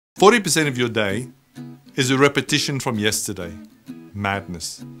40% of your day is a repetition from yesterday.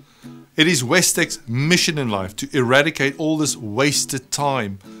 Madness. It is Westtek's mission in life to eradicate all this wasted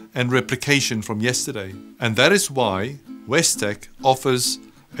time and replication from yesterday. And that is why Westtek offers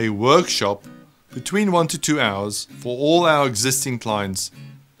a workshop between 1 to 2 hours for all our existing clients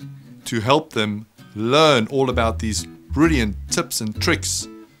to help them learn all about these brilliant tips and tricks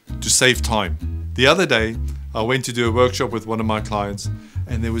to save time. The other day, I went to do a workshop with one of my clients,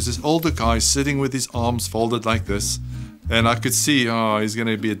 and there was this older guy sitting with his arms folded like this, and I could see, oh, he's going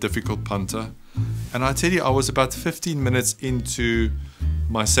to be a difficult punter. And I tell you, I was about 15 minutes into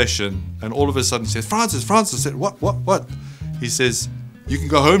my session, and all of a sudden he says, Francis, I said, what? He says, you can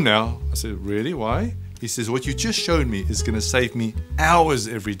go home now. I said, really? Why? He says, what you just showed me is going to save me hours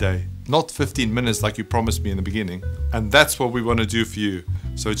every day, not 15 minutes like you promised me in the beginning. And that's what we want to do for you.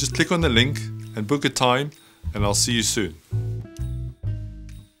 So just click on the link and book a time, and I'll see you soon.